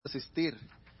asistir.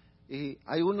 Y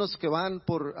hay unos que van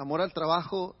por amor al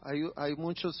trabajo, hay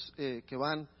muchos que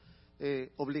van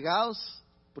obligados,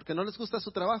 porque no les gusta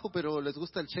su trabajo, pero les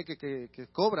gusta el cheque que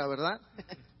cobra, ¿verdad?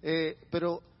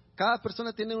 Pero cada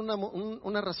persona tiene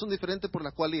una razón diferente por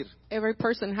la cual ir. Every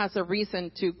person has a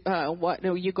reason to what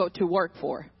you go to work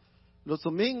for. Los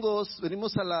domingos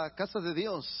venimos a la casa de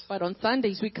Dios. But on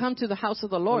Sundays we come to the house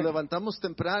of the Nos Lord. levantamos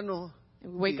temprano.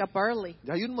 We wake up early.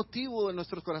 Y hay un motivo en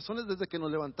nuestros corazones desde que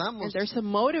nos levantamos And there's a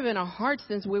motive in our hearts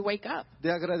since we wake up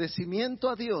de agradecimiento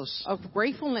a Dios of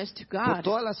gratefulness to por God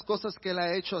todas las cosas que Él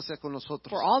ha hecho hacia con nosotros.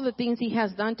 for all the things He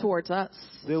has done towards us.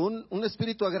 De un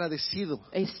espíritu agradecido.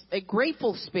 A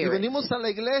grateful Y spirit. venimos a la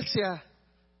iglesia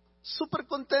súper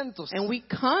contentos. And we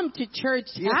come to church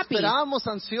Y happy. esperamos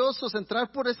ansiosos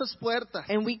entrar por esas puertas.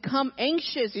 And we come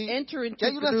anxious, Y enter into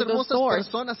hay unas through those hermosas doors.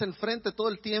 personas enfrente todo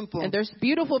el tiempo And there's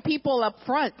beautiful people up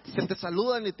front que te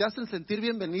saludan y te hacen sentir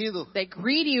bienvenido. that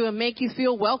greet you and make you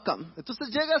feel welcome. Entonces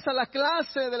llegas a la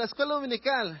clase de la escuela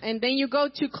dominical And then you go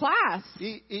to class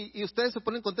y ustedes se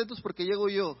ponen contentos porque llego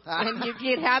yo. and you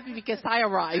get happy because I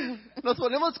arrive. Nos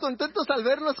ponemos contentos al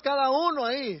vernos cada uno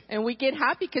ahí. And we get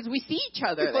happy because we see each Y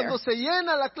other there. cuando se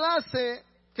llena la clase,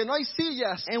 que no hay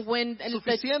sillas And when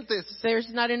suficientes, there's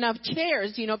not enough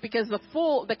chairs, because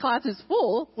the class is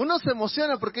full, uno se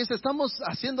emociona porque dice, estamos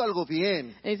haciendo algo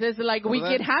bien. it says like we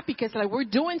 ¿Verdad? get happy because like we're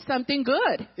doing something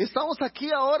good. Estamos aquí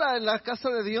ahora en la casa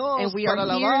de Dios And we para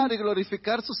are alabar here- y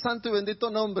glorificar su santo y bendito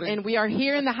nombre. And we are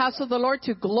here in the house of the Lord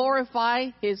to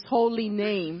glorify His holy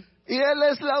name. Y Él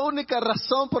es la única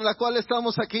razón por la cual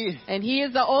estamos aquí. And He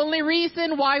is the only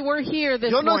reason why we're here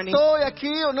this Yo no morning. estoy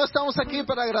aquí o no estamos aquí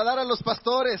para agradar a los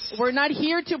pastores. We're not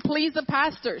here to please the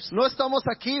pastors. No estamos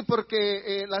aquí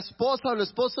porque la esposa o el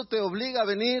esposo te obliga a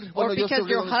venir. Or Bueno, yo because soy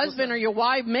your obligo a mi husband esposa. or your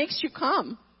wife makes you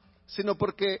come. Sino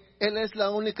porque Él es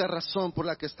la única razón por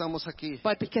la que estamos aquí.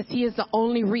 But because He is the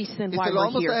only reason Y why te lo we're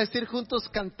vamos a here. decir juntos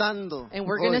cantando. And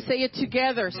we're going hoy. to say it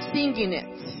together, singing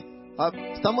it.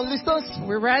 ¿Estamos listos?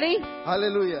 We're ready?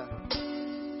 Aleluya.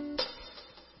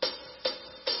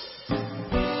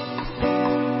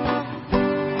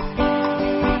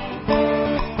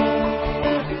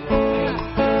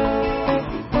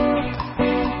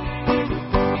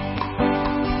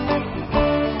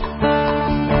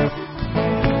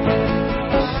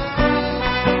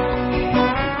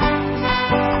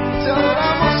 Te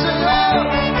adoramos,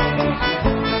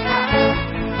 Señor.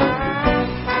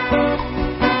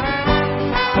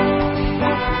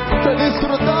 Te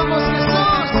disfrutamos,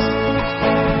 Jesús.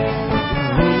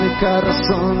 La única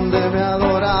razón de mi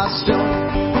adoración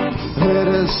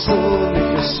eres tú, mi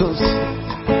Jesús.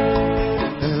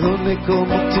 El único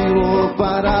motivo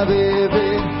para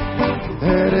vivir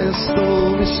eres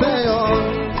tú, mi Señor.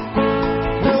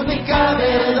 Mi única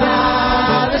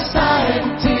verdad está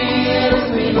en ti, eres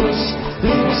mi luz y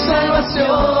mi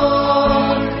salvación.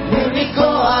 Mi único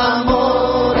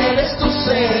amor eres tu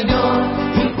Señor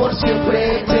y por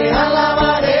siempre te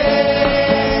alabaré.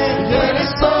 Tú eres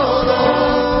todo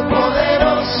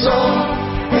poderoso,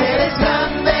 eres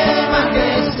grande,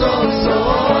 majestuoso,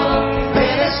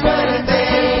 eres fuerte,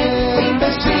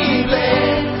 invencible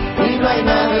y no hay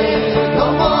nadie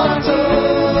como tú.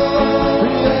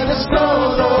 Eres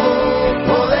todo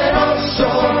poderoso,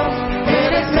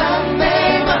 eres grande,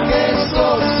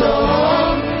 majestuoso,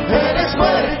 eres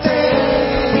fuerte,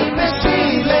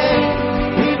 invencible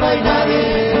y no hay nadie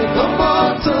como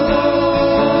tú.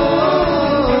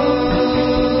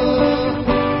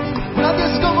 Nadie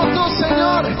es como tú,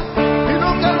 Señor, y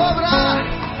nunca lo habrá.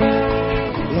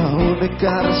 La única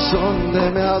razón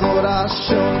de mi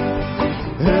adoración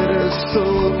eres tú,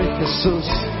 mi Jesús.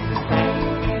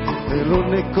 El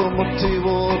único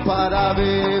motivo para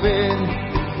vivir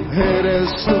eres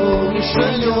tú, mi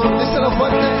Señor. Díselo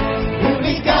fuerte. Mi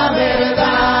única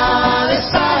verdad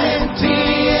está en ti,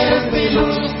 eres mi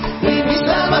luz y mi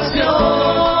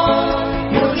salvación.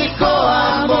 Mi único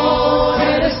amor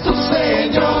eres tu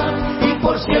Señor y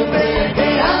por siempre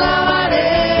te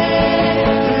alabaré.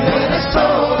 Eres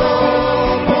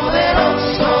todo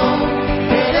poderoso,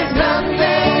 eres grande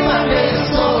y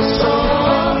majestuoso,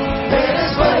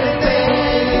 eres fuerte,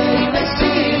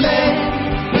 invencible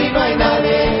y no hay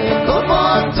nadie como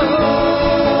tú.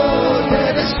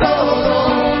 Eres todo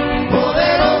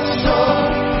poderoso,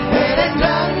 eres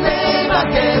grande y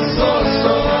majestuoso.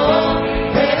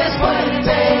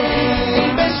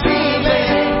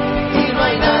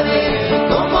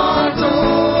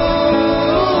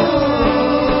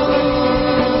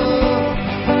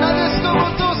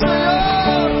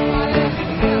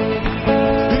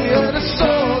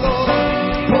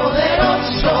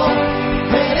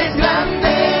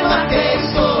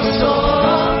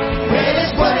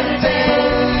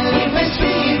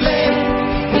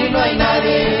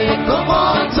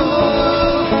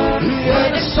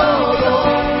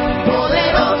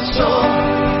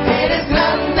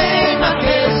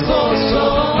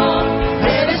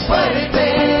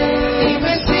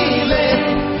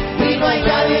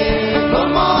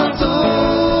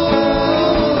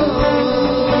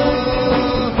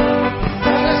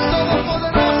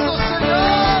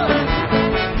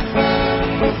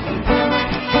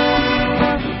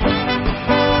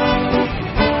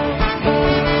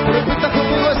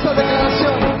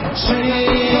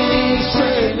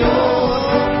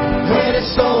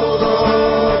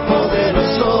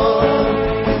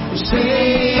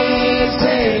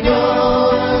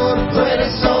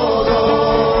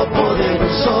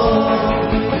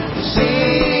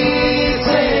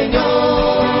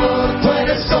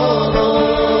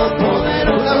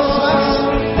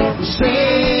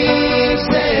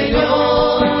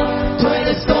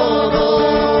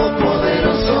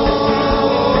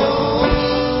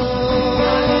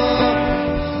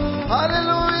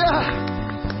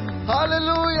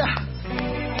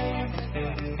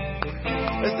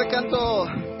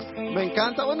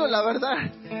 la verdad,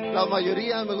 la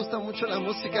mayoría me gusta mucho la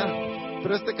música,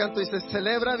 pero este canto dice: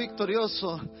 celebra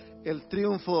victorioso el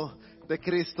triunfo de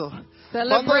Cristo. ¿Cuándo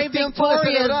Celebrate es tiempo de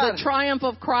victorious celebrar? the triumph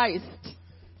of Christ.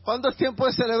 ¿Cuándo es tiempo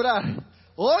de celebrar?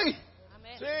 Hoy.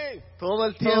 Sí. Todo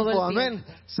el tiempo, Todo el amén.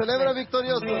 tiempo. Celebra Amén.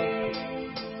 victorioso.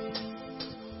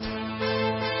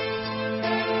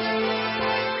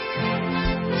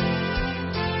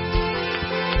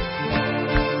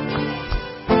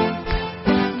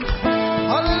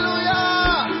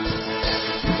 ¡Aleluya!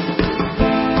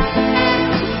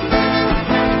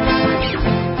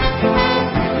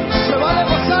 Se vale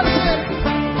gozarse.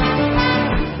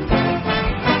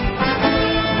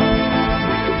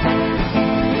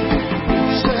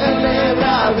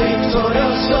 Celebra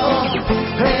victorioso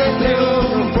el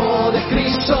triunfo de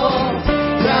Cristo,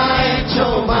 ya ha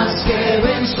hecho más que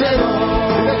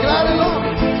vencedor. Declárelo.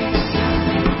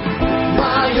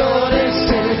 Mayor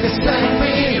es el que está en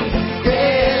mí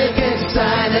que el que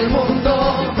está en el mundo,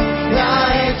 ya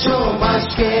ha hecho más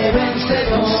que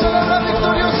vencedor. Celebra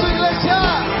victorioso, iglesia.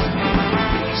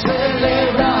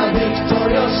 Celebra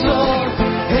victorioso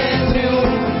el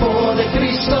triunfo de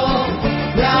Cristo,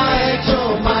 ya ha hecho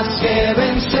más que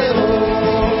vencedor.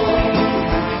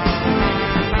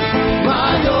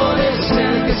 Mayor es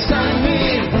el que está en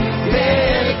mí que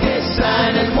el que está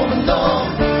en el mundo,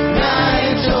 ya ha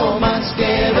hecho más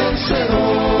que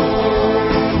vencedor.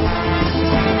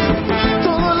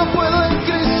 Todo lo puedo en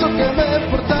Cristo que me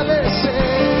fortalece.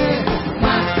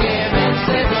 Más que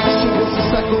vencedor. Su voz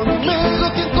está conmigo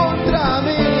que contra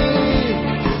mí.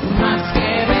 Más que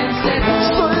vencedor.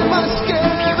 Soy más que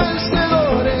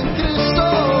vencedor en Cristo.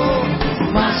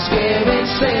 Más que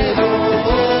vencedor.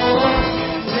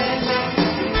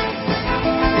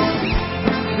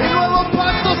 El nuevo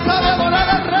pacto sabe adorar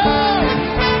al Rey.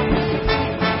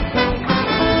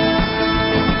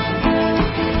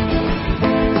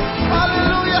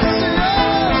 Aleluya, Señor.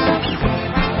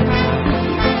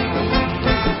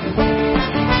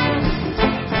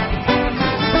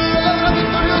 Celebra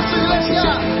victorioso, iglesia.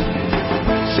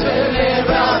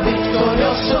 Celebra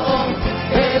victorioso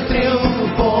el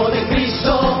triunfo de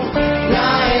Cristo, ya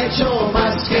ha hecho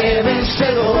más que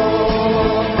vencedor.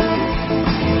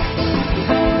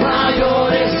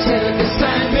 Mayor es el que está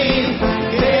en mí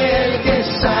que el que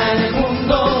está en el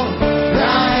mundo, ya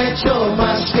ha hecho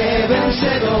más que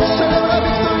vencedor. Celebra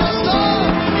victorioso.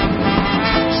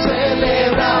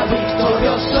 Celebra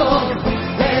victorioso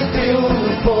el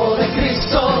triunfo de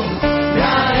Cristo,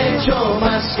 ya ha hecho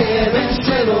más que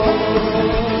vencedor.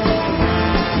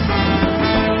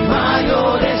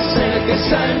 Mayor es el que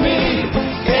está en mí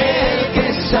que el que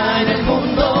está en el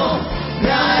mundo,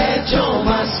 ya ha hecho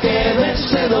más que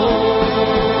vencedor.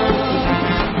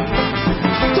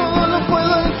 Todo lo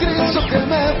puedo en Cristo que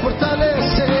me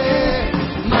fortalece.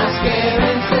 Más que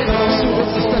vencedor. Su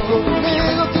voz está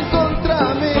conmigo que contra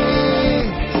mí.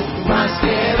 Más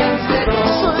que vencedor.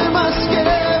 Soy más que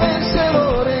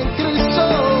vencedor en Cristo.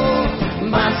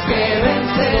 Más que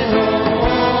vencedor.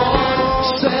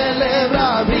 Celebra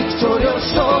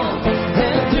victorioso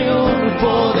el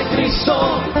triunfo de Cristo,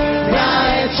 ya ha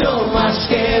hecho más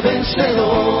que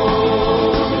vencedor.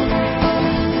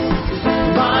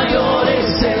 Mayor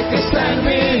es el que está en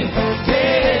mí que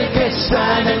el que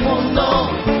está en el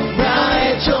mundo, ya ha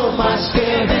hecho más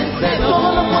que vencedor.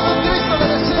 Todo lo puedo en Cristo, le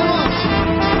decimos.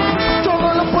 Todo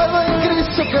lo puedo en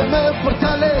Cristo que me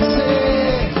fortalece.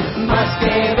 Más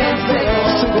que vencedor.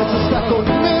 Su voz está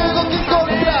conmigo que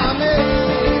contra mí.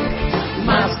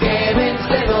 Más que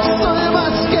vencedor. Soy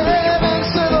más que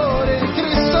vencedor en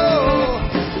Cristo.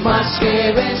 Más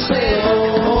que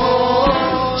vencedor.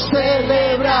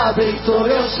 Celebra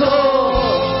victorioso.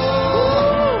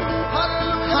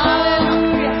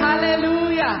 Aleluya,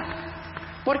 aleluya.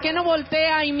 ¿Por qué no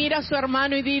voltea y mira a su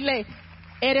hermano y dile: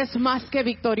 eres más que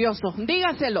victorioso?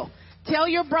 Dígaselo. Tell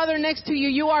your brother next to you,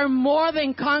 you are more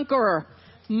than conqueror.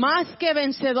 Más que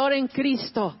vencedor en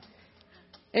Cristo.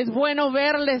 Es bueno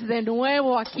verles de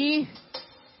nuevo aquí.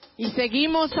 Y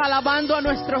seguimos alabando a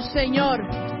nuestro Señor.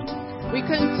 We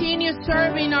continue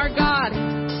serving our God,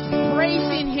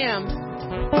 praising Him.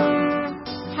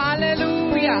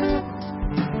 Aleluya.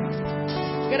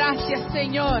 Gracias,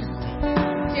 Señor.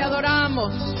 Te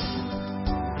adoramos.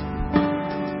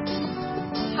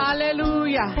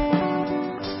 Aleluya.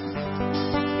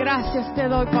 Gracias te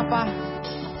doy, papá.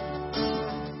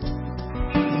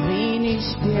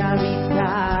 Viniste a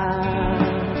habitar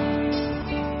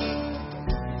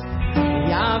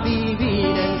y a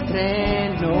vivir entre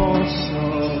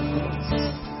nosotros,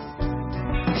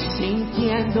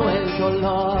 sintiendo el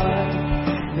dolor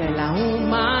de la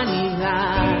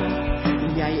humanidad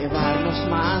y a llevarnos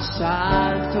más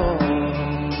alto.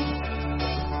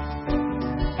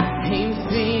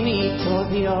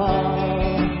 venció.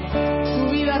 Tu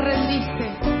vida rendiste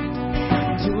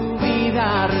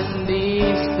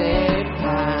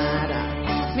para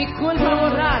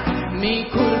mi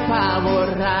culpa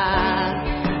borrar,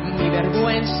 mi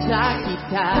vergüenza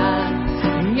quitar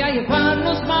y a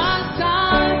llevarnos más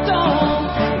alto.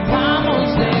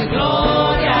 Vamos de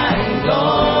gloria en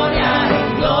gloria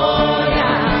en gloria,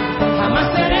 jamás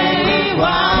seré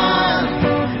igual,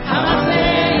 jamás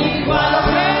seré igual.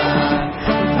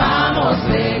 Vamos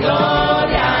de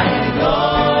gloria en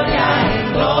gloria en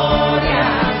gloria,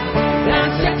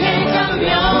 gracia que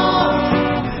cambió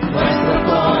nuestro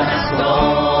corazón.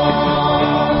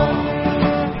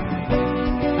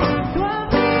 Tu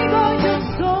amigo yo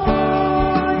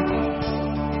soy,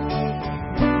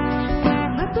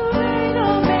 a tu reino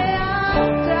me has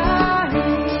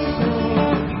traído.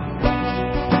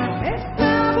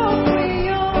 Esclavo fui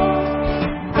yo,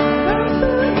 ahora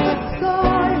tuyo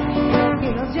soy, y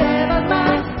nos llevas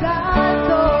más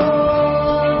alto.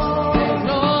 De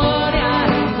gloria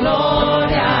en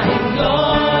gloria en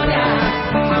gloria,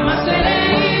 jamás seré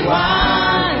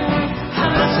igual,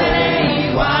 jamás seré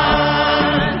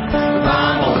igual.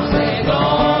 Vamos de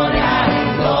gloria en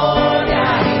gloria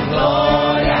en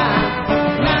gloria,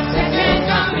 gracia que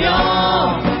cambió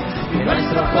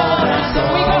nuestro corazón.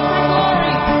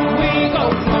 We go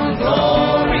from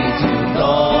glory to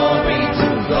glory to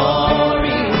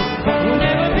glory. We'll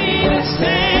never be the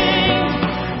same,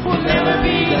 we'll never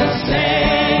be the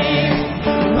same.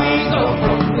 We go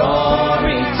from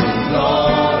glory to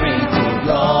glory to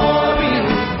glory.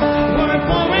 We're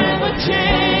forever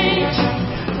changed,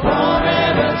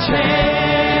 forever changed.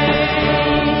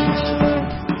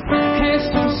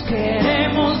 Jesús,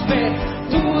 queremos ver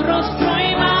tu rostro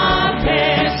y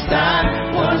majestad,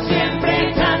 por siempre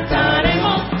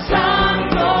cantaremos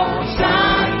santo,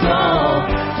 santo.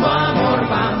 Tu amor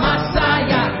va más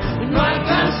allá, no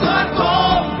alcanzo a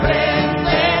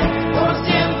comprender, por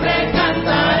siempre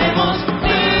cantaremos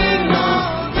digno,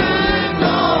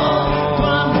 digno. Tu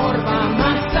amor va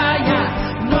más allá,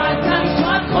 no alcanzo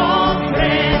a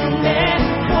comprender,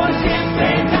 por siempre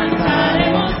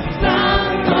cantaremos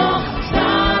santo,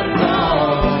 santo.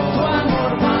 Tu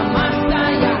amor va más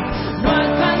allá, no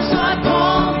alcanzo a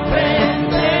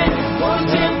comprender, por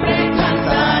siempre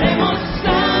cantaremos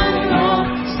santo,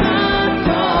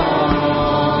 santo.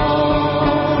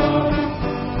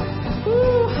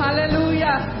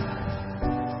 Aleluya.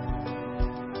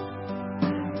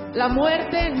 La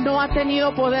muerte no ha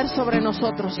tenido poder sobre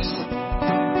nosotros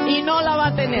y no la va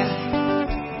a tener.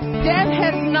 Death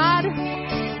has not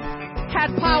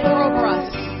had power over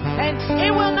us, and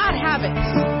it will not have it,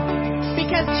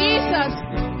 because Jesus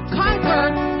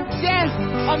conquered death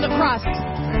on the cross.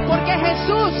 Porque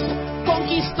Jesús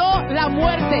conquistó la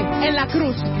muerte en la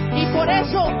cruz, y por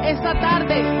eso esta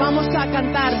tarde vamos a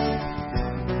cantar.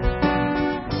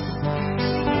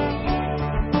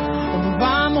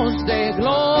 Vamos de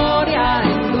gloria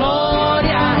en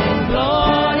gloria en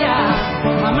gloria,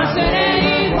 jamás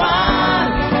seré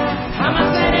igual,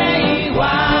 jamás seré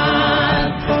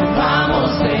igual.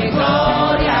 Vamos de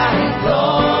gloria en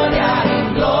gloria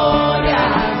en gloria,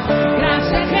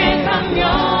 gracia que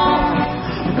cambió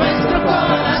nuestro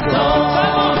corazón.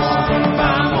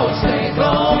 Vamos de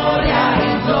gloria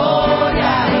en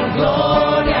gloria en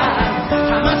gloria,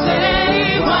 jamás seré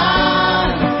igual,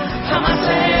 jamás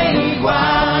seré igual.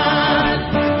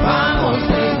 Vamos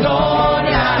de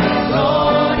gloria en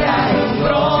gloria en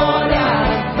gloria,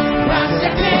 gracia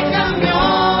que cambió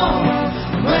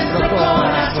nuestro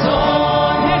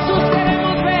corazón.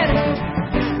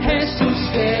 Jesús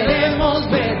queremos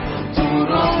ver tu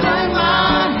rostro en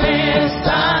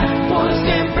majestad, por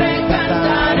siempre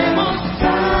cantaremos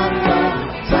santo,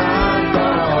 santo.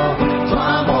 Tu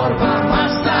amor va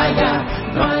más allá,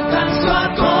 no alcanzo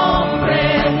a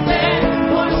comprender,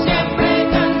 por siempre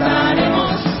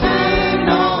cantaremos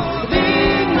digno,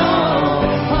 digno,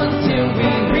 until we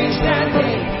reach that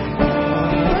day.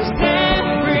 First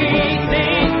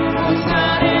everything was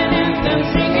not an anthem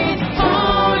singing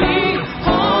holy,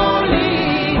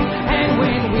 holy, and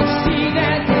when we see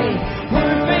that day,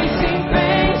 we're facing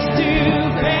face to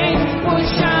face. We'll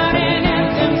shout an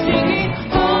anthem singing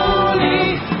holy,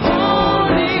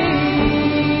 holy.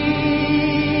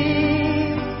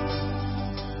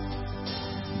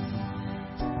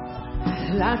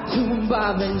 La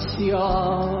tumba venció,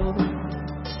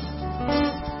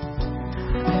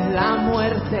 la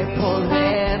muerte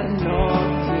poder no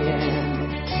tiene.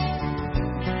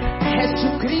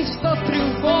 Jesucristo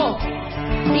triunfó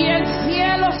y el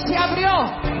cielo se abrió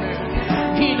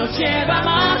y nos lleva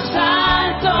más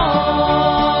alto.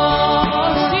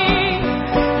 Sí,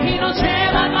 y nos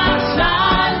lleva más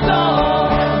alto.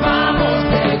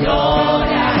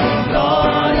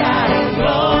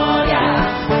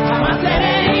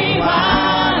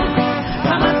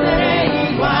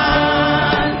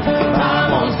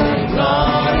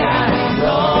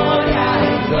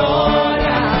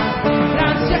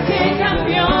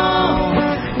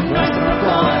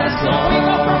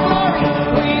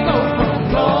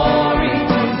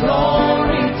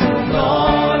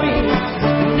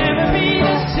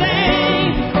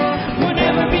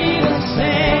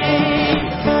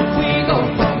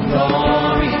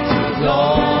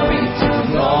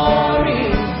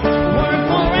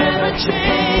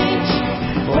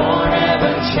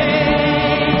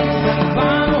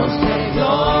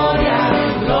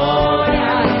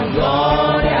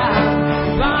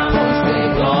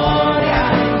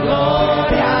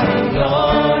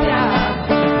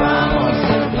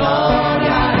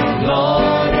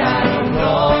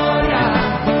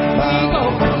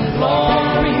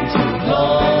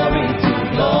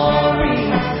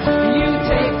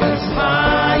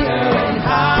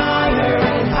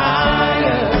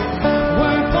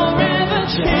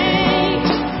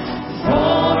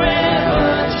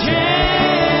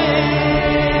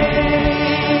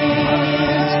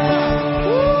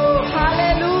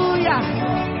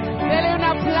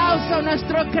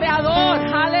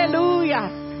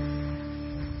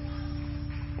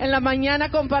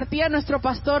 mañana compartía nuestro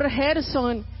pastor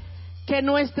Gerson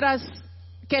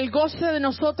que el goce de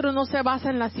nosotros no se basa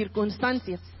en las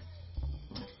circunstancias,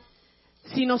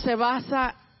 sino se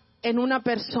basa en una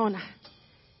persona.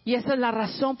 Y esa es la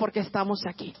razón por qué estamos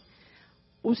aquí.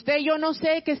 Usted, yo no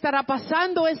sé qué estará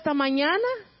pasando esta mañana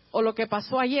o lo que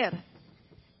pasó ayer,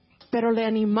 pero le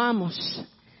animamos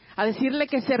a decirle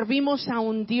que servimos a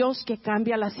un Dios que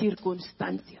cambia las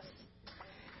circunstancias.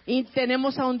 Y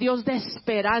tenemos a un Dios de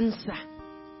esperanza.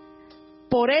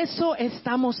 Por eso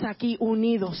estamos aquí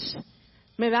unidos.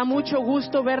 Me da mucho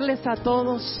gusto verles a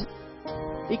todos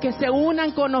y que se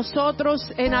unan con nosotros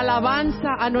en alabanza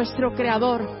a nuestro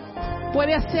Creador.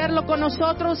 ¿Puede hacerlo con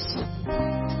nosotros?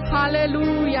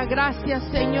 Aleluya, gracias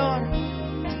Señor.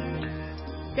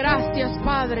 Gracias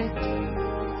Padre.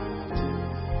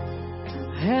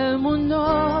 El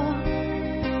mundo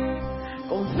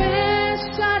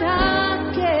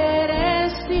confesará que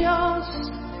eres Dios.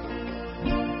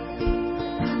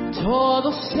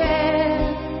 Todo ser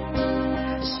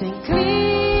se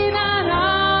inclinará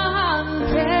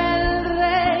ante el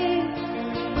Rey.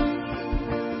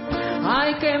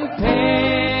 Hay que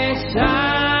empezar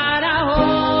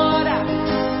ahora,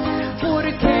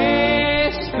 porque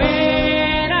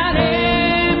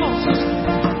esperaremos,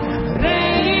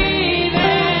 Rey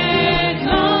de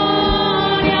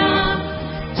gloria,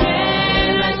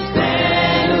 llena este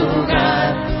lugar.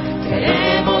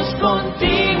 Queremos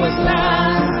contigo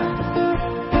estar,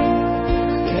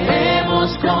 queremos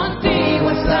contigo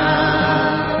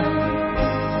estar.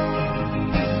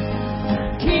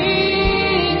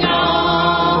 King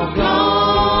of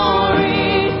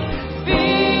glory,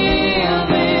 fill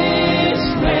this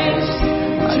place.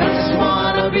 I just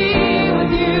wanna be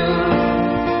with you.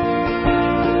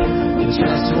 We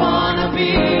just wanna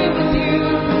be with you.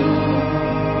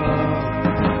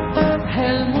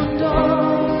 El mundo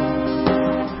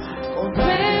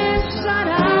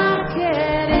confesará que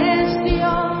eres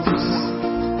Dios.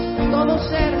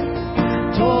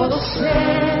 Todo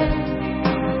ser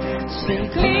se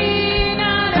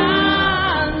inclinará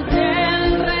ante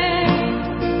el Rey.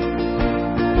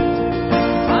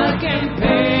 Hay que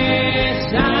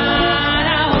empezar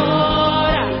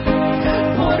ahora,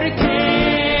 porque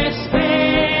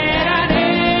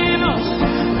esperaremos.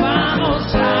 Vamos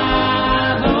a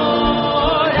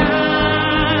adorar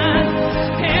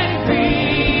en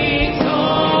victoria.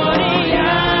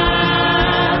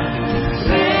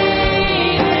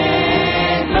 Rey de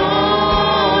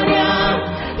gloria,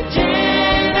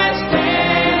 llena este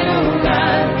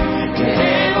lugar.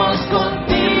 Queremos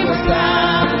contigo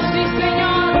estar. Sí,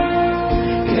 Señor,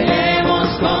 queremos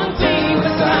contigo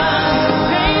estar.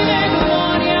 Rey de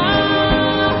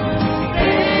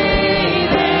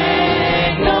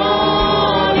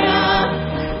gloria,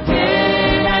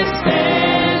 llena este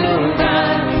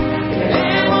lugar.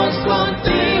 Queremos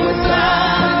contigo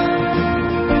estar.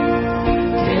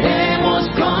 Queremos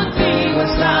contigo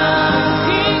estar.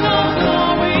 King of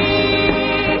glory,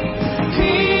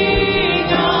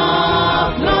 King of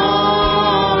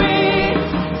glory,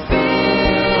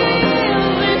 fill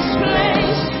this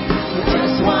place. We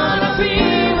just wanna be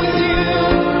with you.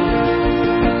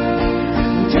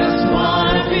 We just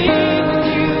wanna be with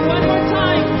you. One more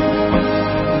time.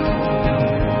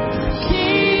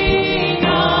 King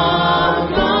of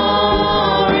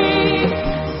glory,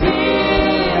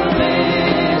 fill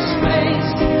this place.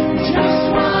 We just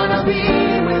wanna be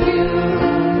with you.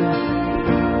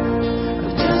 We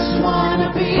just wanna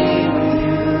be with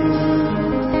you.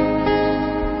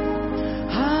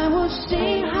 I will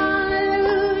sing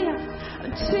hallelujah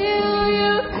until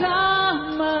you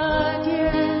come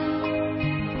again.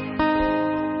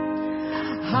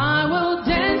 I will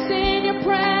dance in your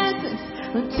presence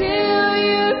until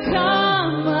you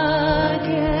come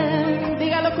again.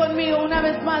 Dígalo conmigo una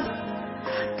vez más.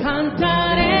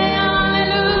 Cantaré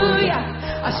aleluya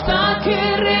hasta que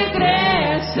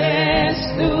regreses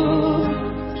tú.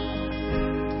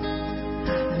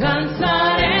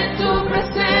 Danzaré en tu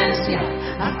presencia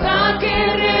hasta que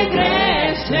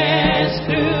regreses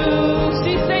tú.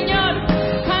 Sí, Señor,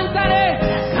 cantaré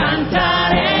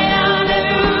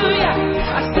aleluya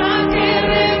hasta que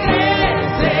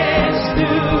regreses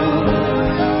tú.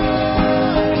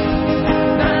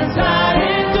 Danzaré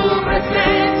en tu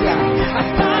presencia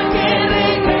hasta que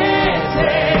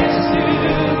regreses tú.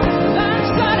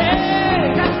 Danzaré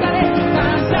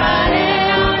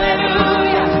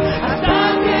aleluya hasta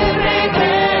que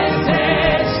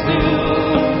regreses tú.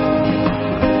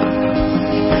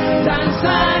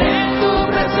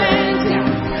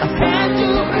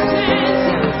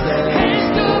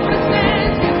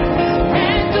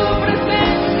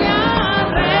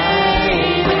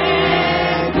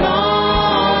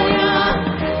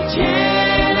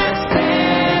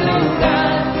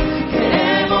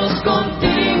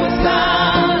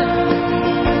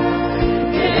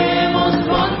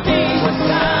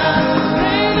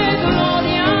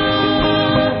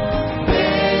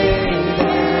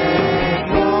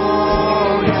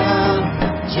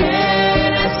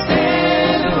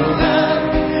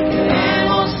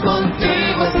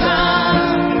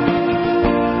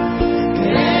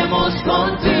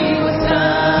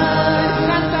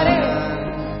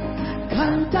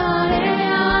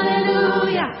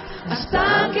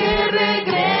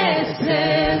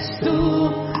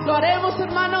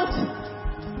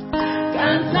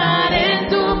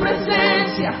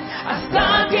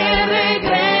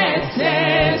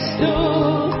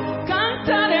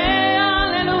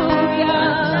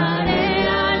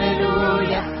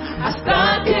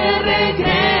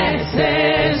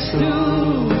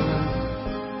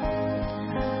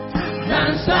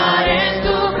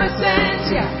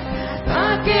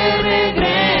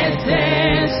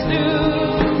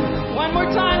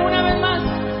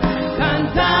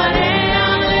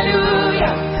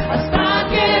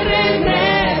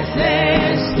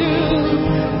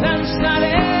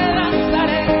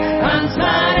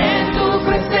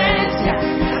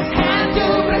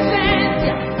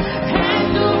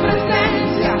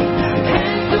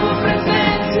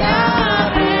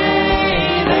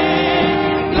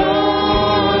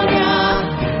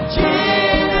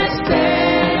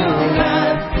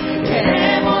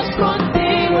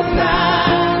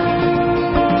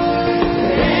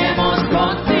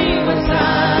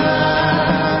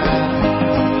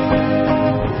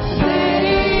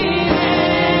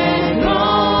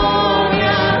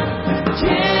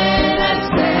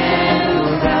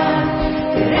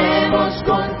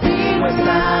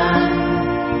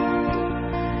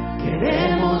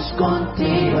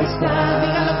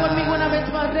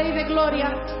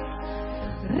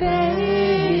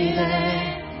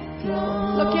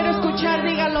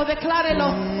 declárelo.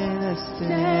 En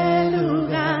este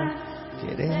lugar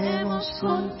queremos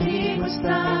contigo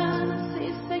estar.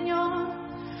 Sí, Señor.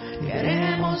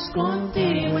 Queremos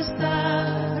contigo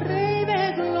estar. Rey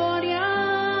de gloria.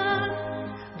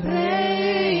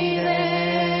 Rey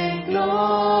de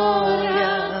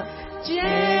gloria,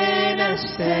 llena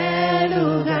este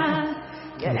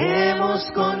lugar.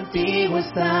 Queremos contigo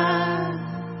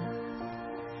estar.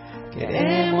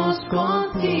 Queremos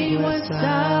contigo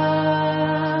estar.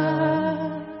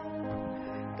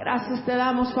 Gracias te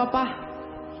damos, papá.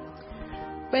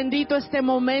 Bendito este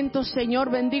momento,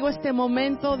 Señor. Bendigo este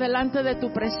momento delante de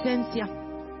tu presencia.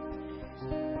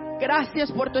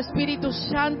 Gracias por tu Espíritu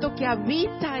Santo que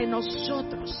habita en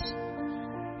nosotros.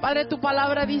 Padre, tu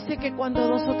palabra dice que cuando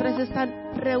 2 o 3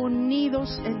 están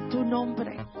reunidos en tu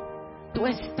nombre, tú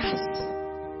estás.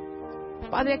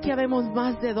 Padre, aquí habemos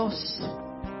más de 2.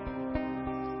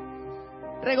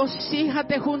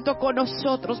 Regocíjate junto con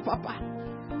nosotros, papá.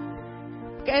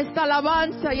 Que esta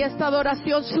alabanza y esta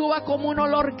adoración suba como un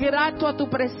olor grato a tu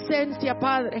presencia,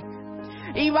 Padre.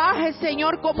 Y baje,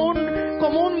 Señor, como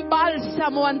un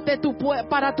bálsamo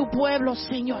para tu pueblo,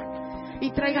 Señor.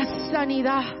 Y traiga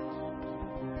sanidad,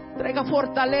 traiga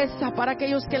fortaleza para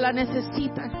aquellos que la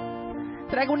necesitan.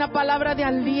 Traiga una palabra de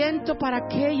aliento para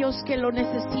aquellos que lo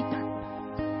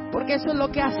necesitan. Porque eso es lo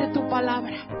que hace tu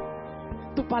palabra.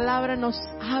 Tu palabra nos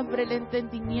abre el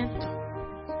entendimiento,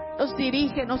 nos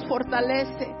dirige, nos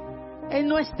fortalece. Es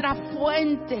nuestra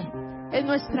fuente, es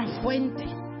nuestra fuente.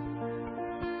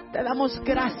 Te damos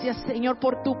gracias, Señor,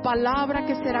 por tu palabra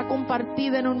que será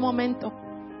compartida en un momento.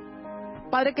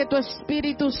 Padre, que tu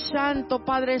Espíritu Santo,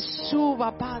 Padre,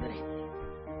 suba, Padre.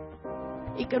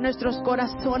 Y que nuestros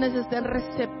corazones estén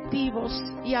receptivos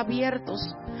y abiertos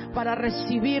para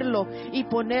recibirlo y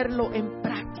ponerlo en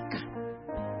práctica.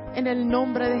 En el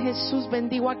nombre de Jesús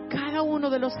bendigo a cada uno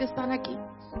de los que están aquí.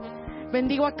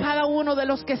 Bendigo a cada uno de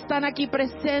los que están aquí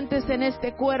presentes en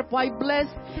este cuerpo. I bless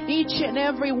each and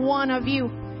every one of you.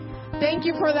 Thank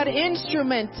you for that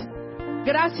instrument.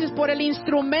 Gracias por el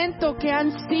instrumento que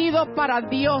han sido para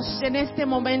Dios en este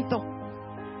momento.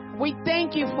 We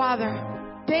thank you,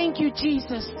 Father. Thank you,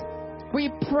 Jesus. We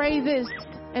pray this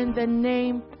in the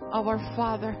name of our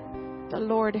Father, the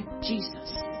Lord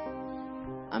Jesus.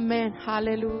 Amén.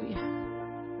 Aleluya.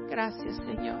 Gracias,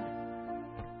 Señor.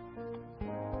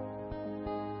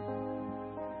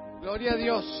 Gloria a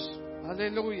Dios.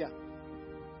 Aleluya.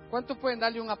 ¿Cuántos pueden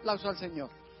darle un aplauso al Señor?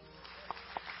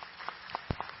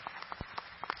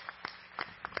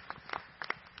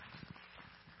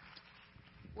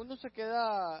 Uno se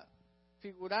queda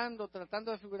figurando,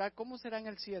 tratando de figurar cómo será en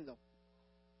el cielo.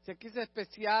 Si aquí es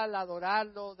especial,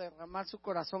 adorarlo, derramar su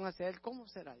corazón hacia Él, ¿cómo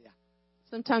será allá?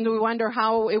 Sometimes we wonder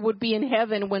how it would be in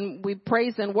heaven when we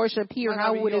praise and worship here.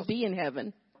 How would it be in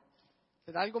heaven?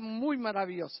 Será algo muy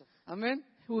maravilloso. Amén.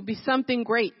 It would be something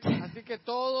great. Así que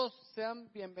todos sean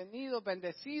bienvenidos,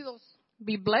 bendecidos.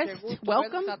 Be Qué blessed. gusto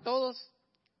Welcome. verlos a todos.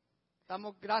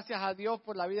 Damos gracias a Dios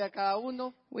por la vida de cada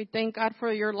uno. We thank God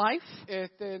for your life.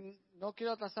 No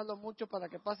quiero atrasarlo mucho para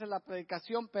que pase la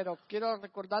predicación, pero quiero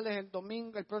recordarles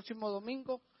el próximo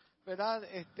domingo, ¿verdad?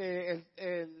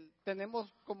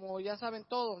 Tenemos, como ya saben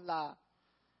todos,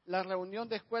 la reunión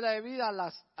de Escuela de Vida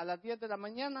a las 10 de la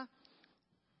mañana.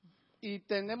 Y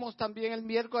tenemos también el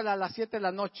miércoles a las 7 de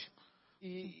la noche.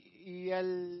 Y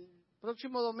el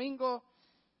próximo domingo,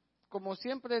 como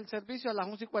siempre, el servicio a las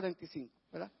 11:45,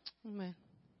 ¿verdad? Amen.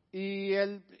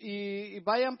 Y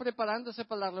vayan preparándose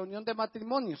para la reunión de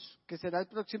matrimonios, que será el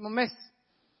próximo mes.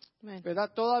 Amen.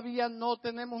 ¿Verdad? Todavía no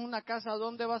tenemos una casa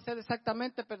donde va a ser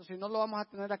exactamente, pero si no lo vamos a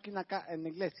tener aquí en la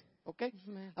iglesia, ¿ok?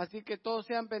 Amen. Así que todos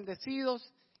sean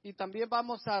bendecidos y también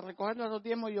vamos a recoger los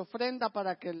diezmos y ofrenda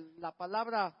para que la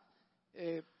palabra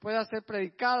pueda ser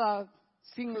predicada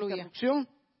sin Aleluya. interrupción.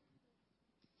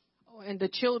 Oh, and the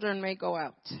children may go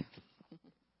out.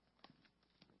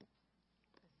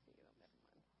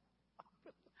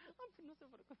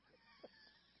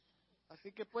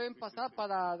 Así que pueden pasar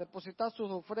para depositar sus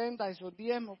ofrendas y sus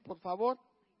diezmos, por favor.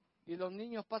 Y los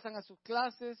niños pasan a sus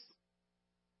clases.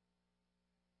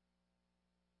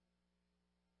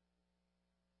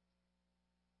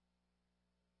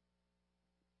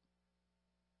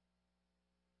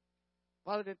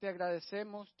 Padre, te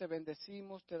agradecemos, te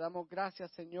bendecimos, te damos gracias,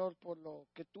 Señor, por lo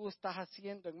que tú estás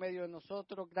haciendo en medio de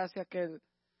nosotros. Gracias que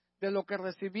de lo que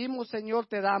recibimos, Señor,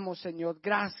 te damos, Señor.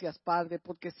 Gracias, Padre,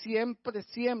 porque siempre,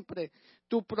 siempre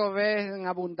tú provees en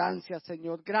abundancia,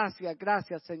 Señor. Gracias,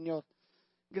 gracias, Señor.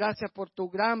 Gracias por tu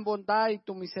gran bondad y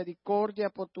tu misericordia,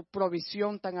 por tu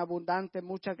provisión tan abundante.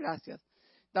 Muchas gracias.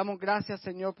 Damos gracias,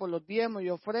 Señor, por los diezmos y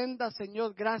ofrendas,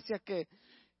 Señor. Gracias que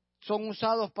son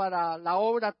usados para la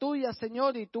obra tuya,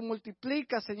 Señor, y tú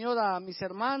multiplicas, Señor, a mis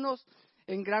hermanos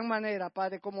en gran manera,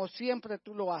 Padre, como siempre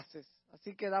tú lo haces.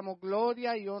 Así que damos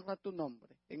gloria y honra a tu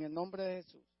nombre, en el nombre de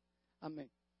Jesús. Amén.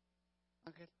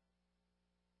 Ángel.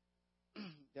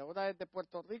 Y ahora desde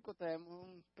Puerto Rico tenemos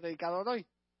un predicador hoy.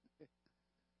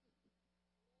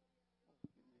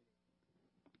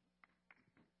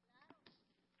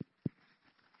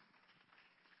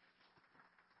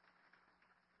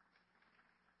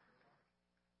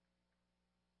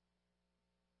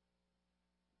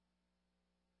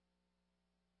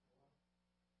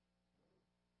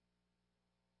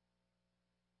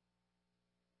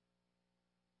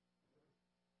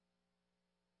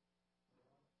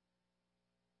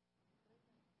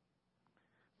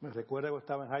 Me recuerda cuando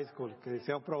estaba en high school, que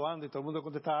decían probando y todo el mundo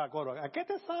contestaba a coro, ¿a qué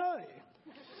te sabe?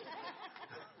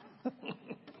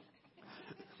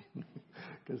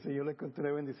 Que el Señor les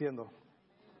continúe bendiciendo.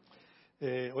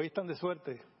 Hoy están de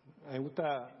suerte. Me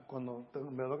gusta cuando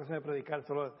me toca hacer predicar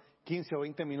solo 15 o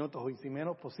 20 minutos, y si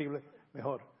menos posible,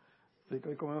 mejor. Así que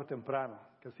hoy comemos temprano.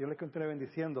 Que el Señor les continúe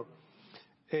bendiciendo.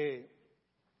 El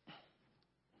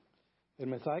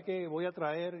mensaje que voy a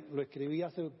traer lo escribí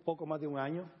hace poco más de un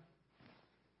año.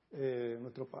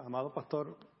 Nuestro amado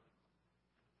pastor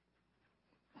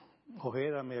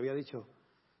Ojeda me había dicho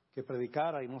que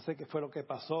predicara y no sé qué fue lo que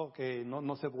pasó, que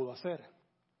no se pudo hacer.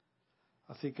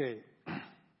 Así que,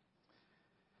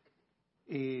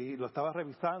 y lo estaba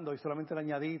revisando y solamente le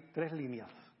añadí 3 líneas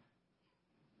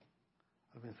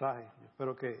al mensaje. Yo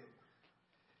espero que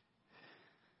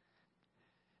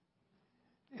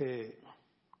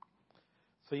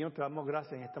Señor, te damos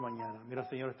gracias en esta mañana. Mira,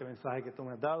 Señor, este mensaje que tú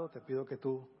me has dado, te pido que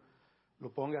tú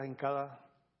lo pongas en cada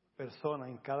persona,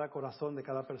 en cada corazón de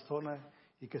cada persona,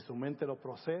 y que su mente lo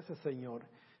procese, Señor,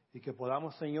 y que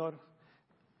podamos, Señor,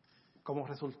 como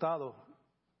resultado,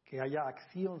 que haya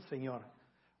acción, Señor,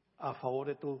 a favor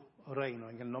de tu reino,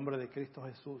 en el nombre de Cristo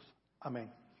Jesús.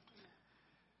 Amén.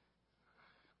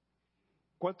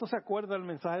 ¿Cuánto se acuerda del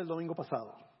mensaje del domingo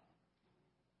pasado?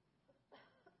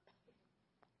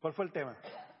 ¿Cuál fue el tema?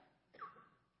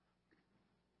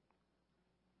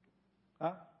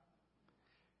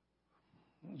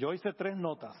 Yo hice 3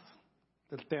 notas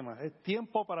del tema. Es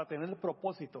tiempo para tener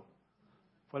propósito.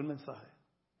 Fue el mensaje.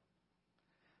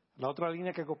 La otra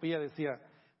línea que copié decía,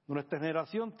 nuestra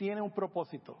generación tiene un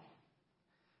propósito.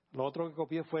 Lo otro que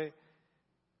copié fue,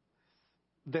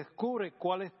 descubre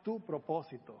cuál es tu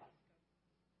propósito.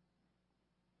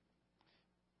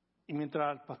 Y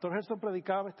mientras el pastor Gerson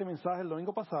predicaba este mensaje el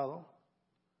domingo pasado,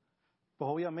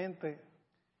 pues obviamente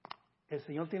el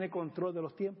Señor tiene control de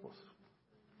los tiempos.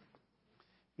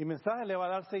 Mi mensaje le va a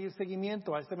dar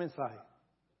seguimiento a este mensaje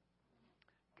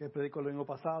que predicó el domingo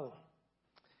pasado.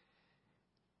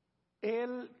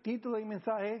 El título de mi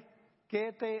mensaje es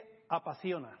 ¿qué te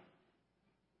apasiona?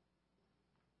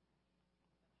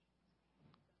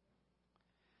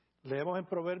 Leemos en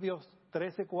Proverbios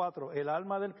 13:4, el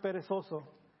alma del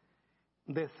perezoso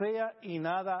desea y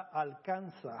nada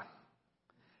alcanza,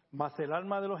 mas el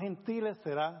alma de los gentiles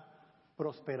será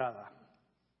prosperada.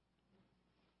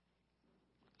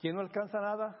 ¿Quién no alcanza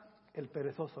nada? El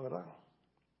perezoso, ¿verdad?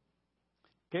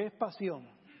 ¿Qué es pasión?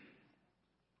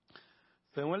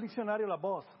 Según el diccionario La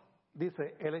Voz,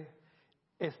 dice, el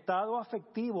estado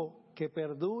afectivo que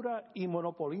perdura y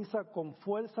monopoliza con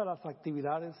fuerza las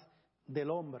actividades del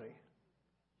hombre.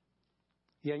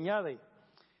 Y añade,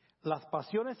 las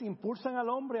pasiones impulsan al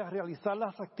hombre a realizar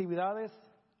las actividades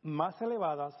más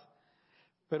elevadas,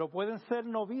 pero pueden ser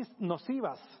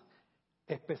nocivas,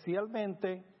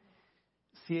 especialmente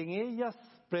si en ellas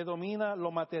predomina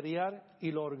lo material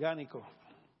y lo orgánico.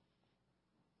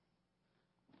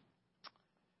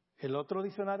 El otro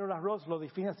diccionario, La Ross, lo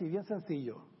define así bien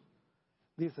sencillo.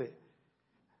 Dice,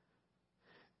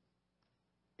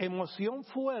 emoción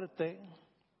fuerte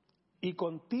y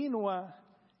continua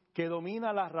que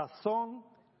domina la razón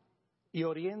y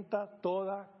orienta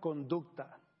toda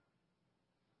conducta.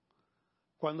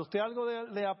 Cuando usted algo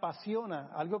le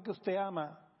apasiona, algo que usted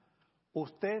ama,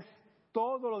 usted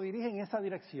todo lo dirige en esa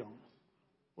dirección.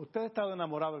 Usted ha estado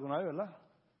enamorado alguna vez, ¿verdad?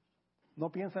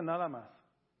 No piensa en nada más.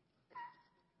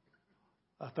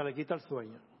 Hasta le quita el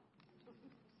sueño.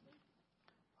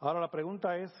 Ahora la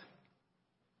pregunta es,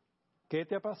 ¿qué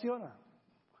te apasiona?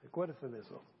 Recuérdese de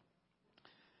eso.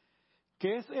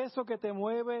 ¿Qué es eso que te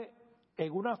mueve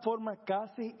en una forma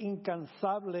casi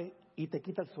incansable y te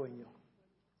quita el sueño?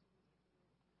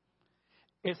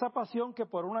 Esa pasión que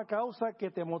por una causa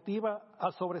que te motiva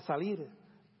a sobresalir,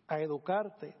 a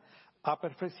educarte, a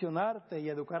perfeccionarte y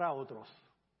a educar a otros.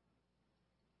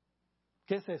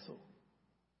 ¿Qué es eso?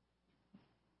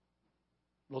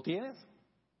 ¿Lo tienes?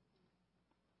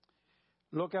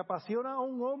 Lo que apasiona a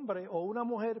un hombre o una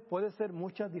mujer puede ser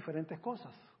muchas diferentes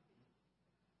cosas.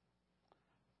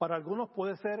 Para algunos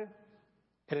puede ser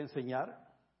el enseñar,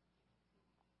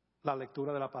 la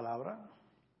lectura de la palabra,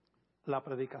 la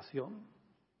predicación,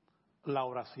 la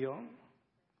oración,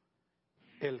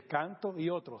 el canto y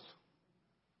otros.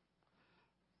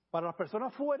 Para las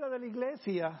personas fuera de la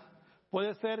iglesia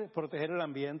puede ser proteger el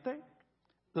ambiente,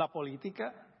 la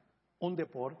política, un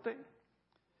deporte,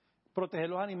 proteger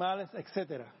los animales,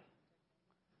 etcétera.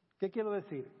 ¿Qué quiero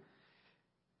decir?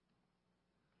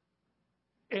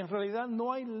 En realidad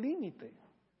no hay límite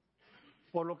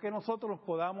por lo que nosotros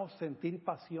podamos sentir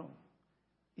pasión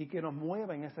y que nos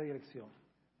mueva en esa dirección.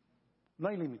 No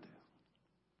hay límite.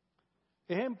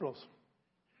 Ejemplos.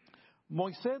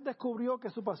 Moisés descubrió que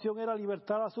su pasión era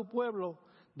libertar a su pueblo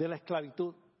de la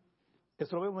esclavitud.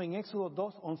 Eso lo vemos en Éxodo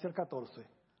 2, 11 al 14.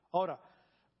 Ahora,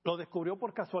 lo descubrió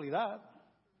por casualidad.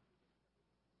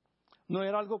 No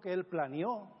era algo que él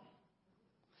planeó,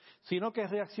 sino que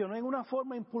reaccionó en una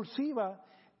forma impulsiva.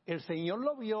 El Señor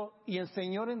lo vio y el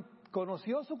Señor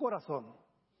conoció su corazón.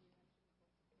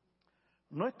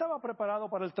 No estaba preparado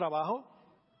para el trabajo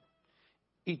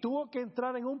y tuvo que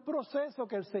entrar en un proceso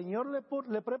que el Señor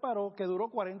le preparó, que duró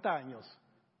 40 años.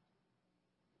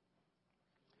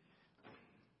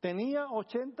 Tenía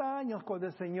 80 años cuando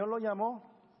el Señor lo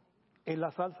llamó en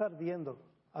la zarza ardiendo,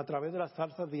 a través de la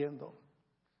zarza ardiendo.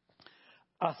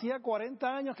 Hacía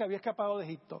 40 años que había escapado de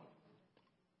Egipto.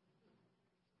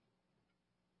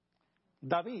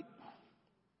 David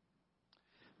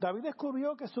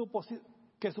descubrió que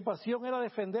su pasión era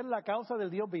defender la causa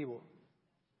del Dios vivo.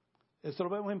 Eso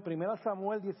lo vemos en 1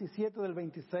 Samuel 17 del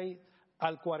 26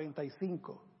 al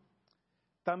 45.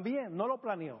 También no lo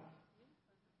planeó.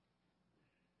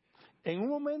 En un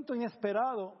momento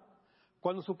inesperado,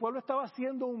 cuando su pueblo estaba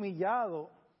siendo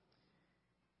humillado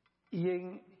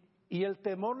y el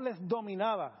temor les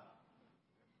dominaba,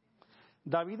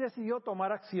 David decidió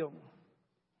tomar acción.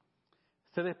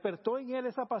 Se despertó en él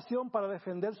esa pasión para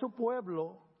defender su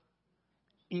pueblo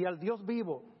y al Dios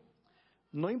vivo.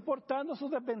 No importando sus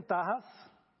desventajas,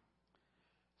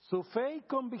 su fe y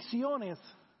convicciones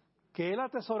que él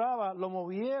atesoraba lo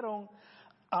movieron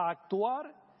a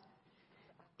actuar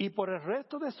y por el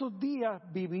resto de sus días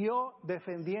vivió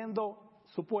defendiendo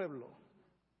su pueblo.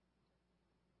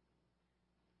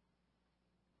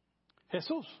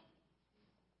 Jesús,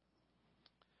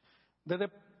 desde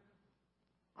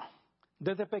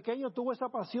pequeño tuvo esa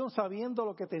pasión sabiendo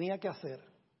lo que tenía que hacer.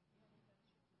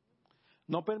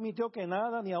 No permitió que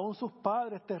nada, ni aun sus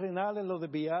padres terrenales, lo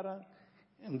desviaran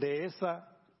de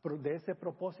ese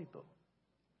propósito.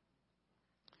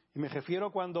 Y me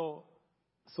refiero cuando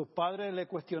sus padres le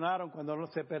cuestionaron, cuando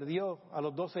se perdió a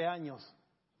los 12 años.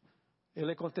 Él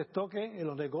le contestó que en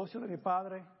los negocios de mi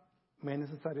padre me es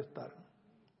necesario estar.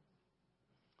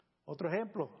 Otro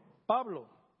ejemplo, Pablo,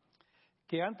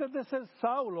 que antes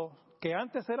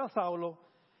era Saulo,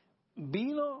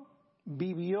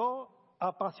 vivió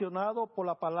apasionado por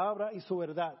la palabra y su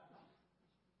verdad.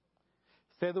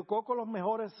 Se educó con los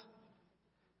mejores,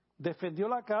 defendió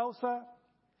la causa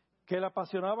que le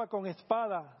apasionaba con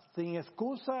espada, sin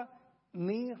excusa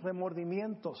ni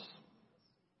remordimientos.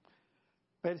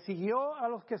 Persiguió a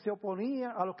los que se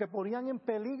oponían, a los que ponían en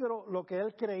peligro lo que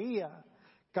él creía,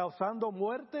 causando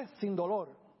muerte sin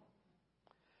dolor.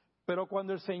 Pero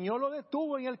cuando el Señor lo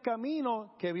detuvo en el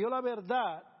camino, que vio la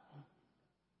verdad,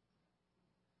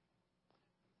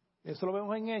 eso lo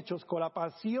vemos en Hechos, con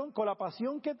la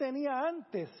pasión que tenía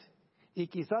antes y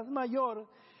quizás mayor,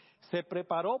 se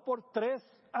preparó por 3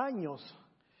 años.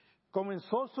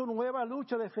 Comenzó su nueva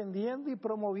lucha defendiendo y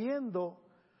promoviendo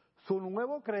su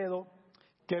nuevo credo,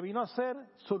 que vino a ser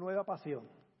su nueva pasión.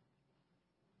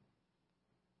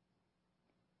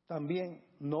 También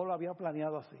no lo había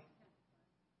planeado así.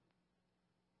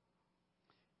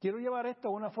 Quiero llevar esto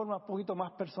a una forma un poquito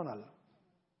más personal.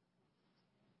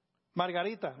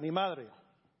 Margarita, mi madre,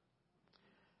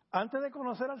 antes de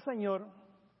conocer al Señor,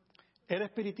 era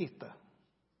espiritista.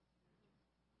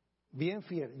 Bien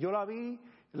fiel. Yo la vi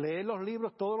leer los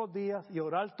libros todos los días y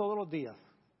orar todos los días.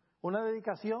 Una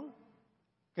dedicación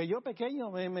que yo pequeño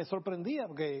me sorprendía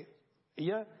porque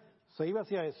ella se iba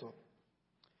hacia eso.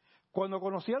 Cuando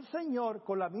conocí al Señor,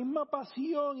 con la misma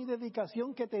pasión y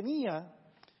dedicación que tenía,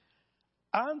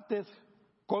 antes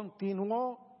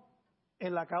continuó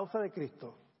en la causa de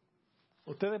Cristo.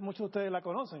 Muchos de ustedes la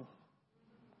conocen.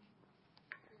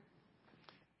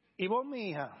 Y vos, mi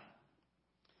hija,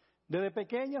 desde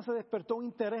pequeña se despertó un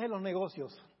interés en los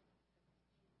negocios,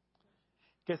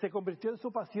 que se convirtió en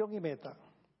su pasión y meta.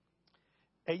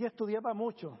 Ella estudiaba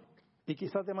mucho y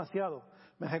quizás demasiado.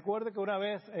 Me recuerdo que una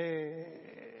vez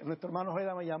nuestro hermano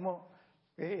Jeda me llamó,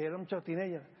 era un muchacho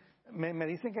teenager. Me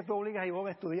dicen que tú obligas a Ivonne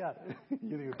a estudiar. Y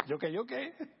yo digo, ¿yo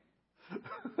qué?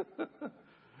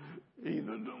 Y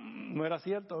no era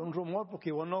cierto, era un rumor, porque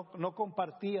Ivonne no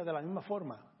compartía de la misma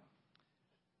forma.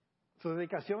 Su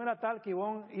dedicación era tal que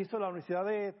Ivonne hizo la Universidad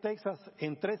de Texas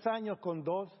en 3 años con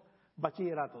 2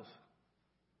 bachilleratos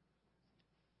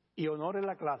y honor en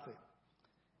la clase.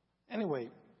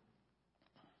 Anyway,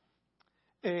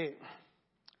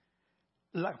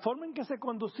 la forma en que se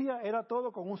conducía era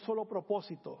todo con un solo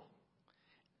propósito: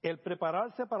 el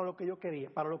prepararse para lo que yo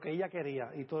quería, para lo que ella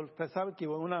quería. Y todos ustedes saben que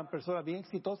Ivonne es una persona bien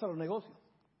exitosa en los negocios.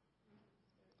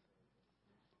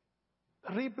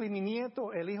 Ripley, mi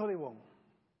nieto, el hijo de Ivonne,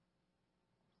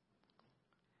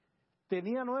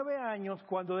 tenía 9 años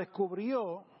cuando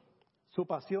descubrió su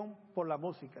pasión por la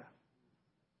música.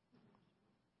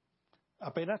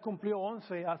 Apenas cumplió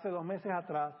 11 hace 2 meses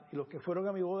atrás, y los que fueron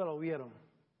a mi boda lo vieron.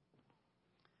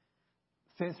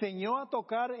 Se enseñó a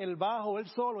tocar el bajo él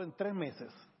solo en 3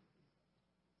 meses.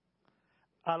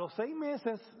 A los 6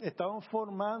 meses estaban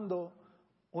formando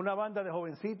una banda de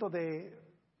jovencitos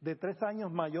de 3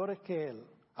 años mayores que él,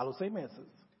 a los 6 meses.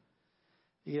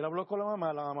 Y él habló con la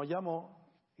mamá llamó,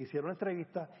 hicieron una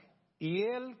entrevista, y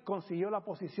él consiguió la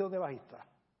posición de bajista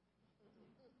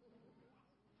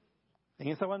en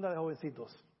esa banda de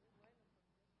jovencitos.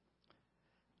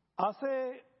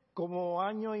 Hace como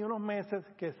año y unos meses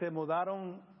que se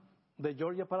mudaron de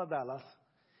Georgia para Dallas,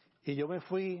 y yo me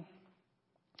fui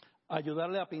a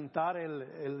ayudarle a pintar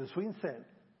el swing set,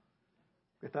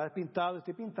 que está despintado,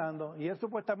 estoy pintando, y él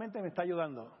supuestamente me está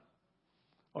ayudando,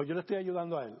 o yo le estoy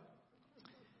ayudando a él.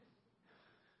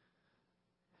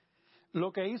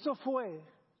 Lo que hizo fue,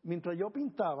 mientras yo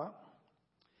pintaba,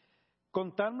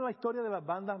 contarme la historia de las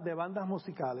bandas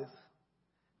musicales,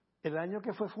 el año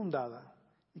que fue fundada,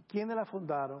 y quiénes la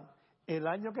fundaron, el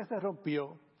año que se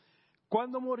rompió,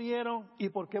 cuándo murieron y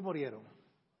por qué murieron,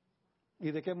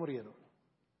 y de qué murieron.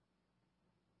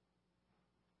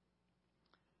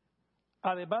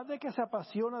 Además de que se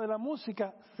apasiona de la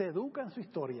música, se educa en su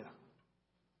historia.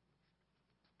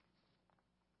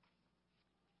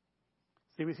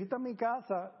 Si visitan mi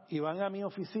casa y van a mi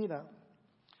oficina,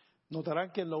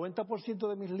 notarán que el 90%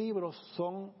 de mis libros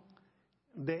son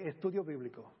de estudio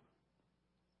bíblico.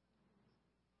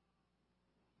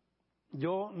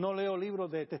 Yo no leo libros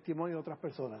de testimonio de otras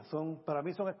personas. Para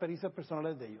mí son experiencias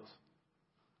personales de ellos.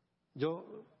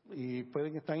 Y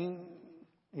pueden estar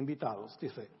invitados,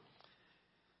 dice.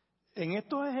 En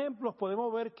estos ejemplos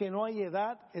podemos ver que no hay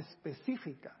edad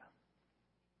específica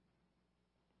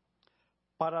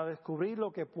para descubrir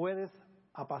lo que puedes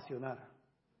apasionar.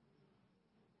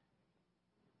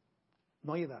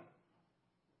 No hay edad.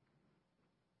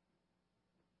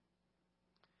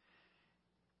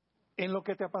 En lo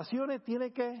que te apasione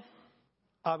tiene que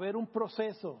haber un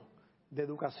proceso de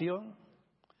educación,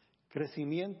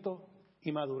 crecimiento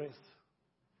y madurez.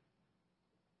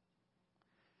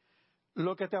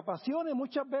 Lo que te apasione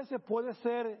muchas veces puede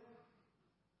ser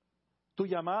tu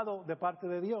llamado de parte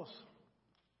de Dios.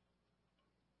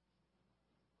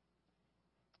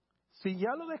 Si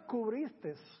ya lo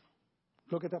descubriste,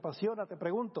 lo que te apasiona, te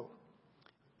pregunto,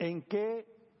 ¿en qué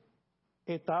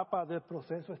etapa del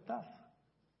proceso estás?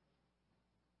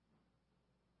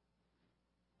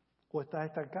 ¿O estás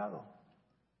estancado?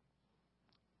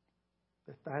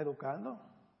 ¿Te estás educando?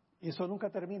 Y eso nunca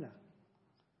termina.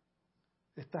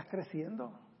 ¿Estás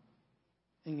creciendo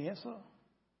en eso?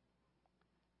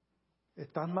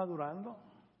 ¿Estás madurando?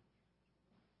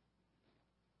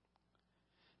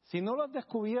 Si no lo has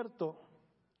descubierto,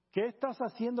 ¿qué estás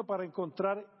haciendo para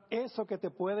encontrar eso que te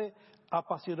puede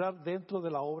apasionar dentro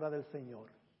de la obra del Señor?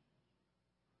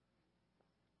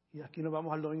 Y aquí nos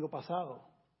vamos al domingo pasado.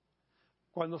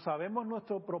 Cuando sabemos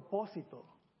nuestro propósito,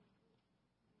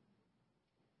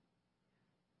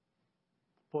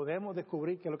 podemos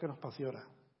descubrir qué es lo que nos apasiona.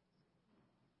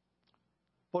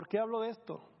 ¿Por qué hablo de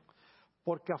esto?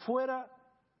 Porque afuera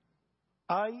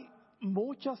hay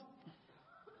muchas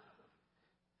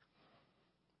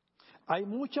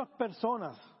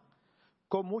personas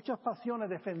con muchas pasiones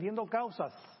defendiendo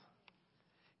causas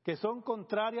que son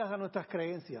contrarias a nuestras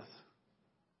creencias.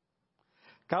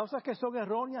 Causas que son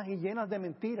erróneas y llenas de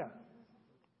mentiras.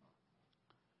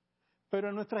 Pero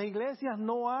en nuestras iglesias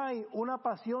no hay una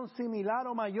pasión similar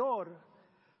o mayor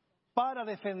para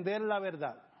defender la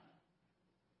verdad.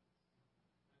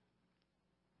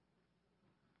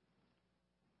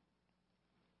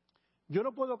 Yo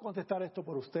no puedo contestar esto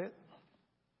por usted.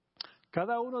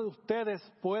 Cada uno de ustedes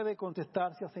puede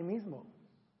contestarse a sí mismo.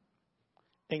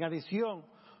 En adición,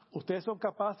 ustedes son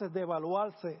capaces de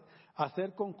evaluarse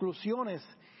hacer conclusiones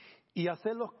y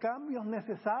hacer los cambios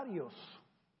necesarios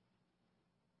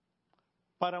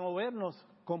para movernos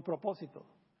con propósito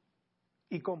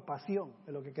y con pasión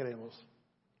en lo que queremos.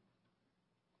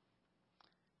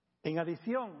 En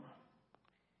adición,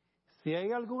 si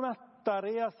hay algunas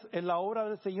tareas en la obra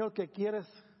del Señor que quieres,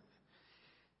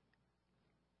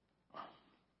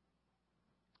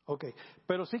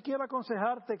 pero sí quiero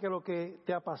aconsejarte que lo que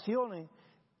te apasione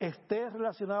esté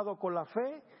relacionado con la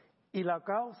fe y la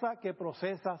causa que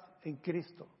procesas en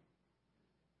Cristo.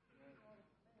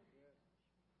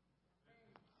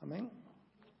 Amén.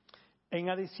 En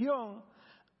adición,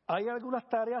 hay algunas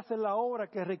tareas en la obra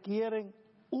que requieren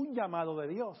un llamado de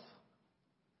Dios.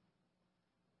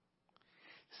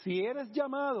 Si eres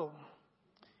llamado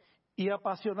y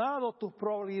apasionado, tus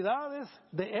probabilidades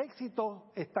de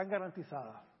éxito están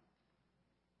garantizadas.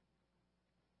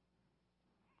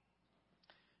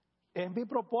 Es mi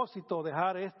propósito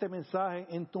dejar este mensaje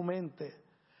en tu mente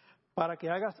para que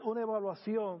hagas una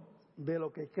evaluación de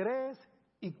lo que crees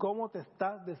y cómo te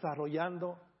estás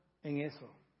desarrollando en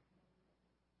eso.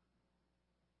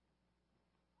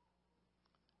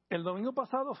 El domingo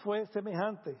pasado fue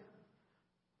semejante.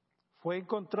 Fue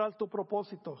encontrar tu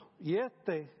propósito. Y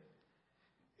este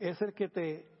es el que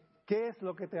 ¿qué es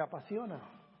lo que te apasiona?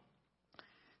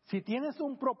 Si tienes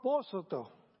un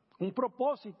propósito,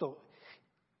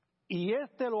 y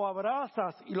lo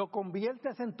abrazas y lo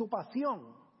conviertes en tu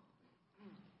pasión,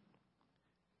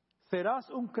 serás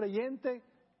un creyente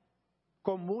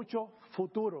con mucho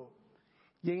futuro.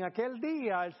 Y en aquel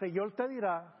día el Señor te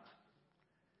dirá: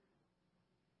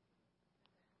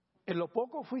 en lo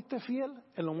poco fuiste fiel,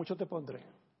 en lo mucho te pondré.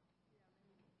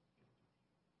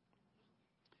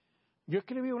 Yo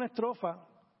escribí una estrofa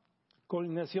con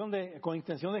intención de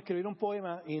escribir un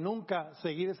poema y nunca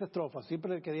seguir esa estrofa,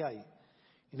 siempre quedé ahí.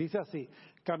 Y dice así: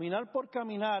 caminar por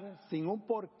caminar sin un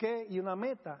porqué y una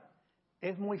meta,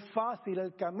 es muy fácil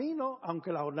el camino,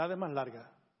 aunque la jornada es más larga.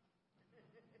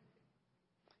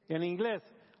 En inglés,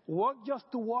 walk just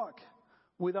to walk,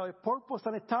 without a purpose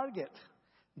and a target.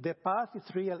 The path is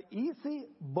real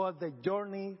easy, but the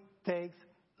journey takes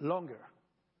longer.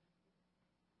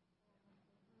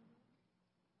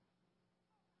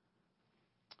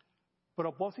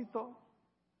 Propósito,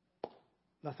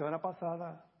 la semana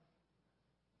pasada.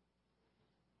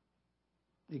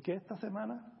 ¿Y qué esta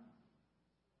semana?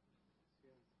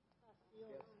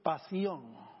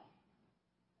 Pasión.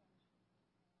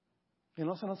 Que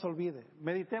no se nos olvide.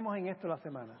 Meditemos en esto la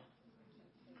semana.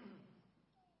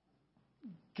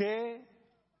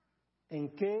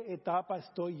 ¿En qué etapa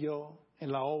estoy yo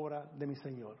en la obra de mi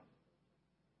Señor?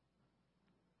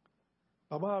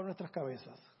 Vamos a dar nuestras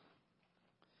cabezas.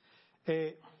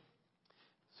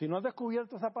 Si no has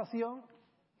descubierto esa pasión,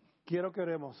 quiero que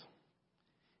oremos.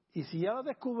 Y si ya la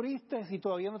descubriste, si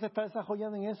todavía no te estás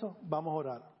desarrollando en eso, vamos a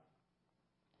orar.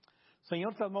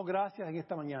 Señor, te damos gracias en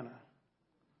esta mañana.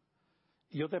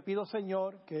 Y yo te pido,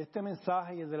 Señor, que este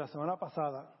mensaje y el de la semana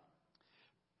pasada,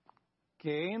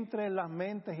 que entre en las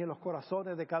mentes y en los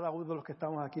corazones de cada uno de los que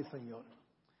estamos aquí, Señor.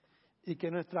 Y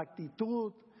que nuestra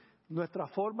actitud, nuestra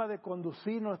forma de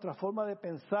conducir, nuestra forma de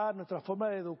pensar, nuestra forma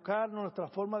de educarnos, nuestra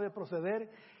forma de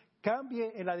proceder,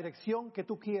 cambie en la dirección que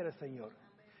tú quieres, Señor.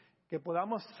 Que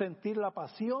podamos sentir la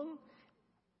pasión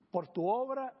por tu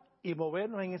obra y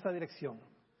movernos en esa dirección.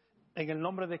 En el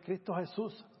nombre de Cristo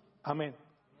Jesús. Amén.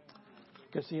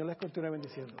 Que el Señor les continúe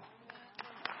bendiciendo.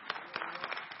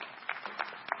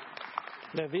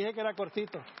 Les dije que era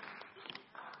cortito.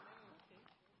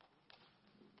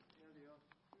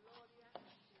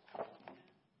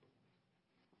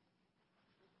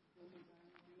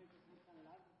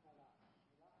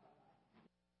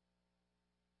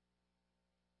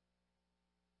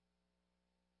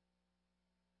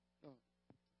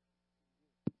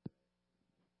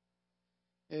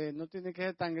 No tiene que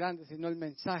ser tan grande, sino el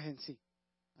mensaje en sí.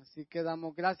 Así que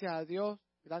damos gracias a Dios,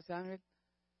 gracias Ángel.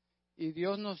 Y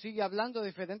Dios nos sigue hablando de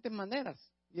diferentes maneras.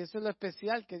 Y eso es lo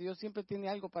especial, que Dios siempre tiene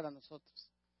algo para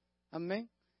nosotros. Amén.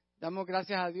 Damos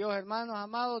gracias a Dios, hermanos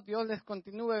amados. Dios les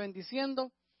continúe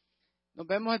bendiciendo. Nos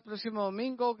vemos el próximo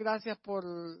domingo. Gracias por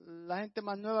la gente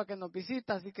más nueva que nos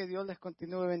visita. Así que Dios les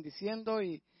continúe bendiciendo.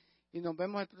 Y nos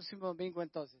vemos el próximo domingo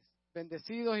entonces.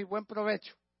 Bendecidos y buen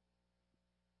provecho.